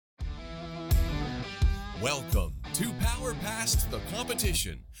Welcome to Power Past the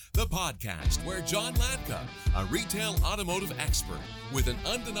Competition, the podcast where John Latka, a retail automotive expert with an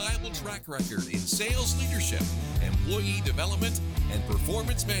undeniable track record in sales leadership, employee development, and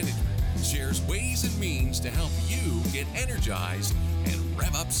performance management, shares ways and means to help you get energized and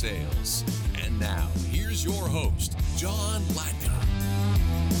rev up sales. And now, here's your host, John Latka.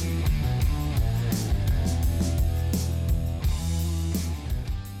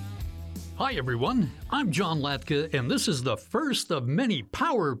 Hi everyone, I'm John Latka, and this is the first of many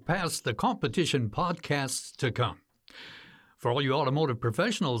Power Past the Competition podcasts to come. For all you automotive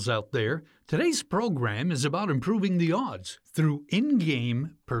professionals out there, today's program is about improving the odds through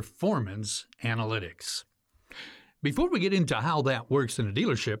in-game performance analytics. Before we get into how that works in a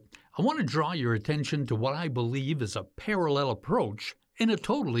dealership, I want to draw your attention to what I believe is a parallel approach in a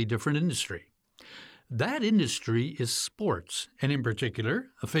totally different industry. That industry is sports, and in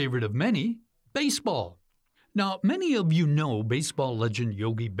particular, a favorite of many, baseball. Now, many of you know baseball legend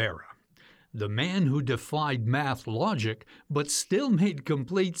Yogi Berra, the man who defied math logic but still made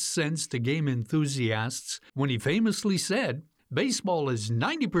complete sense to game enthusiasts when he famously said, "Baseball is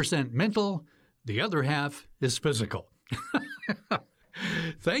 90% mental, the other half is physical."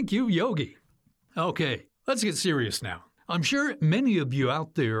 Thank you, Yogi. Okay, let's get serious now. I'm sure many of you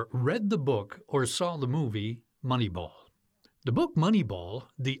out there read the book or saw the movie Moneyball. The book Moneyball,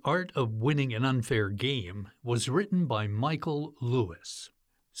 The Art of Winning an Unfair Game, was written by Michael Lewis.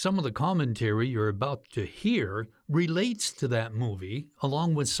 Some of the commentary you're about to hear relates to that movie,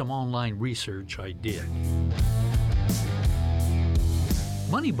 along with some online research I did.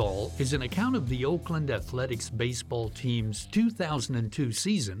 Moneyball is an account of the Oakland Athletics baseball team's 2002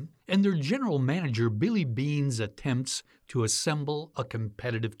 season and their general manager Billy Beane's attempts to assemble a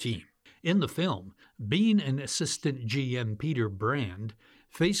competitive team. In the film, Beane and assistant GM Peter Brand,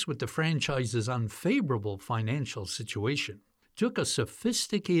 faced with the franchise's unfavorable financial situation, took a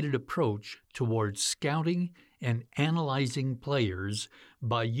sophisticated approach towards scouting and analyzing players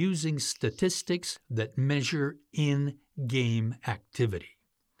by using statistics that measure in-game activity.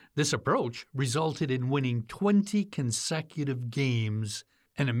 This approach resulted in winning 20 consecutive games,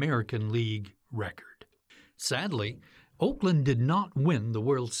 an American League record. Sadly, Oakland did not win the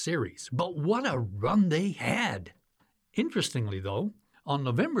World Series, but what a run they had! Interestingly, though, on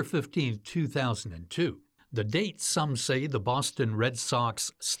November 15, 2002, the date some say the Boston Red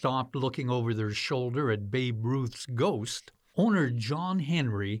Sox stopped looking over their shoulder at Babe Ruth's ghost, owner John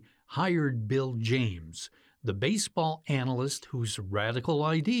Henry hired Bill James, the baseball analyst whose radical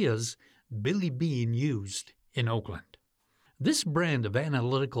ideas Billy Beane used in Oakland. This brand of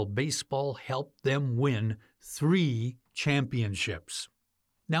analytical baseball helped them win 3 championships.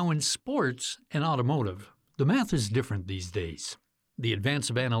 Now, in sports and automotive, the math is different these days. The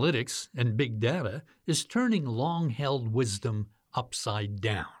advance of analytics and big data is turning long-held wisdom upside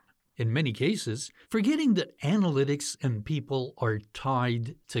down. In many cases, forgetting that analytics and people are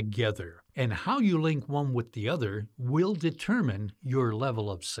tied together, and how you link one with the other will determine your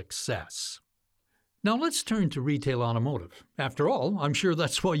level of success. Now let's turn to retail automotive. After all, I'm sure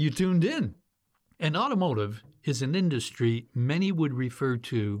that's why you tuned in. And automotive is an industry many would refer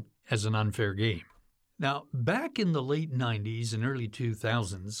to as an unfair game. Now, back in the late 90s and early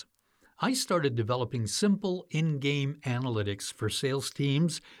 2000s, I started developing simple in-game analytics for sales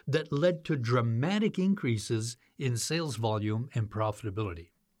teams that led to dramatic increases in sales volume and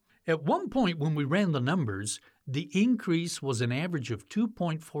profitability. At one point when we ran the numbers, the increase was an average of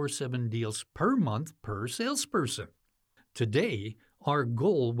 2.47 deals per month per salesperson. Today, our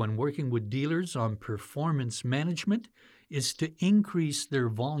goal when working with dealers on performance management is to increase their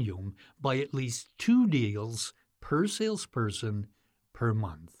volume by at least 2 deals per salesperson per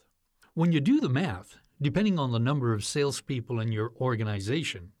month. When you do the math, depending on the number of salespeople in your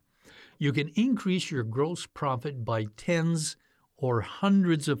organization, you can increase your gross profit by tens or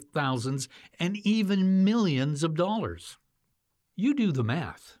hundreds of thousands and even millions of dollars. You do the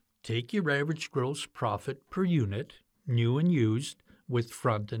math. Take your average gross profit per unit, new and used, with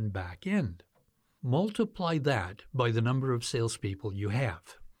front and back end. Multiply that by the number of salespeople you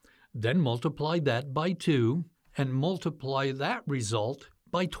have. Then multiply that by 2 and multiply that result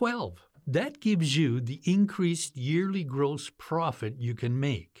by 12. That gives you the increased yearly gross profit you can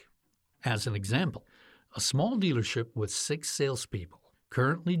make. As an example, a small dealership with 6 salespeople,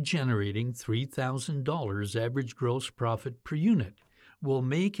 currently generating $3,000 average gross profit per unit, will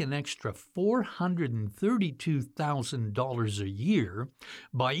make an extra $432,000 a year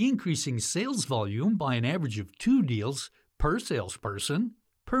by increasing sales volume by an average of 2 deals per salesperson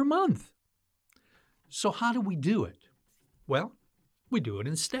per month. So how do we do it? Well, we do it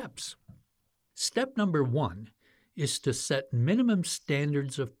in steps. Step number 1 is to set minimum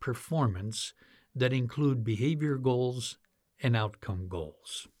standards of performance that include behavior goals and outcome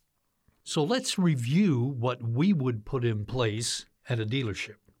goals. So let's review what we would put in place at a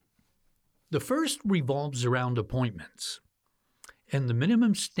dealership. The first revolves around appointments, and the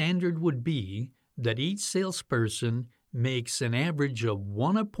minimum standard would be that each salesperson makes an average of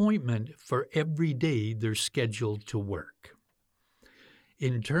 1 appointment for every day they're scheduled to work.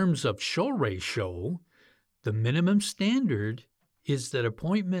 In terms of show ratio, the minimum standard is that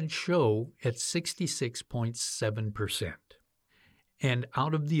appointments show at 66.7%. And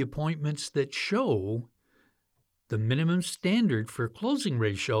out of the appointments that show, the minimum standard for closing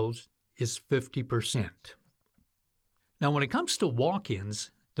ratios is 50%. Now, when it comes to walk-ins,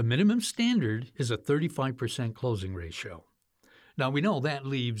 the minimum standard is a 35% closing ratio. Now, we know that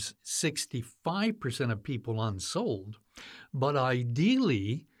leaves 65% of people unsold, but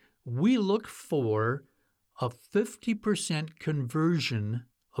ideally, we look for a 50% conversion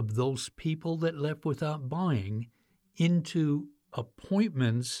of those people that left without buying into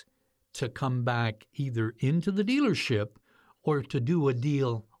appointments to come back either into the dealership or to do a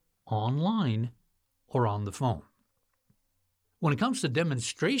deal online or on the phone. When it comes to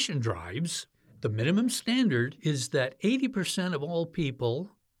demonstration drives, the minimum standard is that 80% of all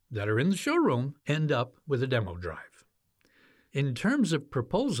people that are in the showroom end up with a demo drive. In terms of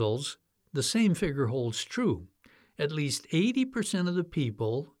proposals, the same figure holds true. At least 80% of the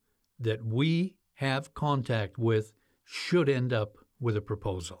people that we have contact with should end up with a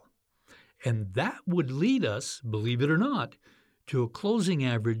proposal. And that would lead us, believe it or not, to a closing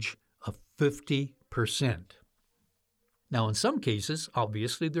average of 50%. Now, in some cases,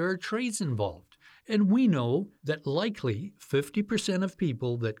 obviously, there are trades involved. And we know that likely 50% of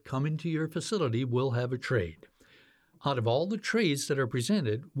people that come into your facility will have a trade. Out of all the trades that are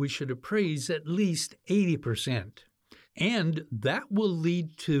presented, we should appraise at least 80%. And that will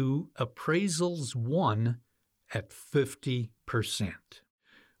lead to appraisals won at 50%.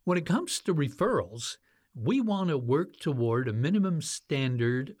 When it comes to referrals, we want to work toward a minimum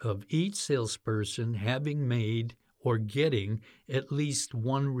standard of each salesperson having made or getting at least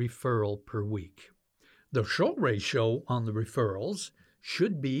 1 referral per week. The show ratio on the referrals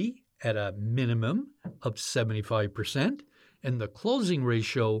should be at a minimum of 75%, and the closing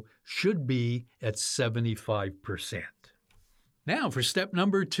ratio should be at 75%. Now for step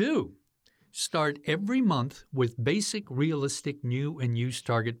number 2. Start every month with basic, realistic new and used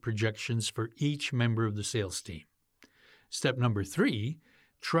target projections for each member of the sales team. Step number 3,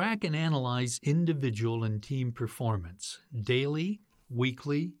 track and analyze individual and team performance, daily,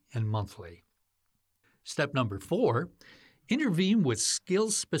 weekly, and monthly. Step number 4, intervene with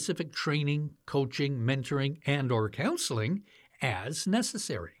skills-specific training, coaching, mentoring, and/or counseling as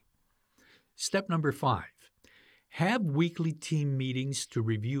necessary. Step number 5, have weekly team meetings to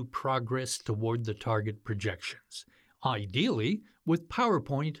review progress toward the target projections, ideally with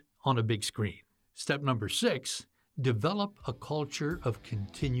PowerPoint on a big screen. Step number 6, develop a culture of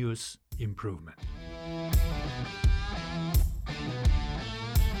continuous improvement.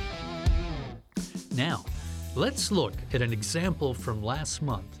 Now, let's look at an example from last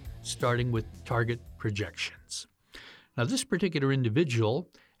month, starting with target projections. Now, this particular individual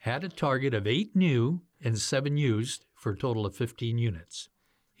had a target of 8 new and 7 used for a total of 15 units.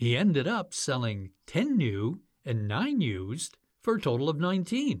 He ended up selling 10 new and 9 used for a total of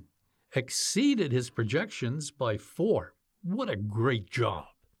 19. Exceeded his projections by 4. What a great job.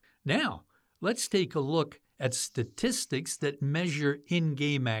 Now, let's take a look at statistics that measure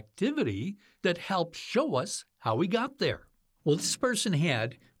in-game activity that help show us how we got there. Well, this person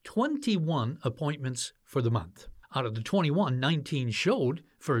had 21 appointments for the month. Out of the 21, 19 showed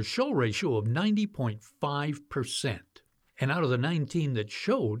for a show ratio of 90.5%. And out of the 19 that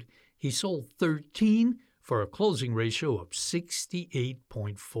showed, he sold 13 for a closing ratio of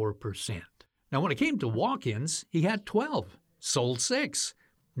 68.4%. Now, when it came to walk-ins, he had 12, sold 6.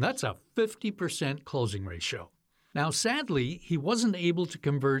 That's a 50% closing ratio. Now, sadly, he wasn't able to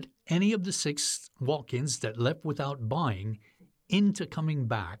convert any of the 6 walk-ins that left without buying into coming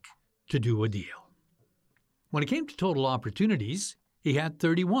back to do a deal. When it came to total opportunities, he had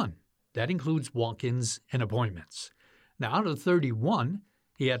 31. That includes walk-ins and appointments. Now, out of the 31,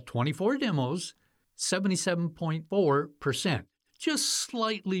 he had 24 demos, 77.4%, just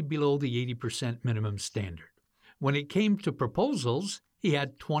slightly below the 80% minimum standard. When it came to proposals, he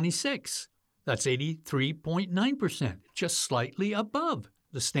had 26. That's 83.9%, just slightly above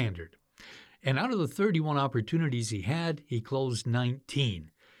the standard. And out of the 31 opportunities he had, he closed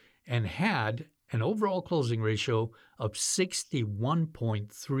 19 and had an overall closing ratio of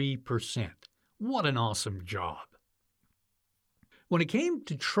 61.3%. What an awesome job. When it came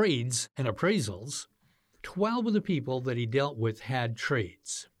to trades and appraisals, 12 of the people that he dealt with had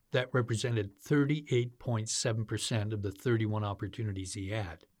trades. That represented 38.7% of the 31 opportunities he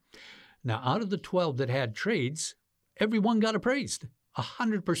had. Now, out of the 12 that had trades, everyone got appraised,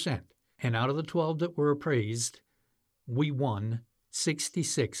 100%. And out of the 12 that were appraised, we won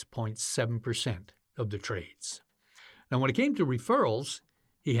 66.7% of the trades. Now, when it came to referrals,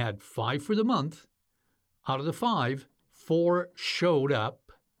 he had 5 for the month. Out of the 5, 4 showed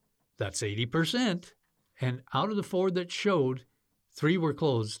up. That's 80%. And out of the 4 that showed, 3 were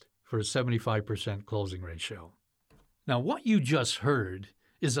closed for a 75% closing ratio. Now, what you just heard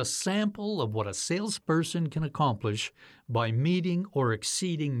is a sample of what a salesperson can accomplish by meeting or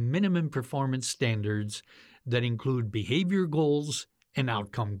exceeding minimum performance standards that include behavior goals and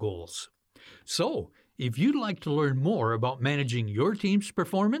outcome goals. So, if you'd like to learn more about managing your team's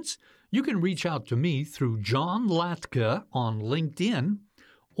performance, you can reach out to me through John Latka on LinkedIn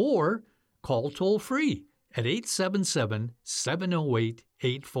or call toll-free at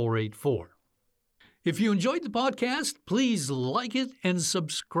 877-708-8484. If you enjoyed the podcast, please like it and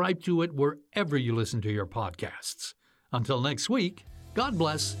subscribe to it wherever you listen to your podcasts. Until next week, God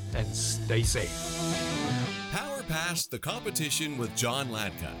bless and stay safe. Power Past the Competition with John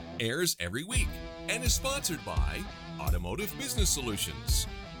Latka airs every week and is sponsored by Automotive Business Solutions.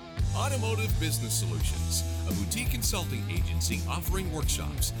 Automotive Business Solutions, a boutique consulting agency offering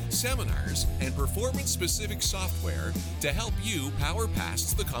workshops, seminars, and performance-specific software to help you power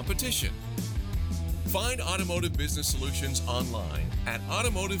past the competition. Find Automotive Business Solutions online at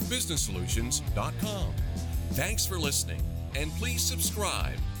automotivebusinesssolutions.com. Thanks for listening, and please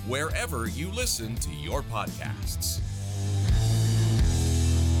subscribe wherever you listen to your podcasts.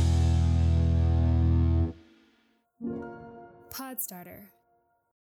 Podstarter.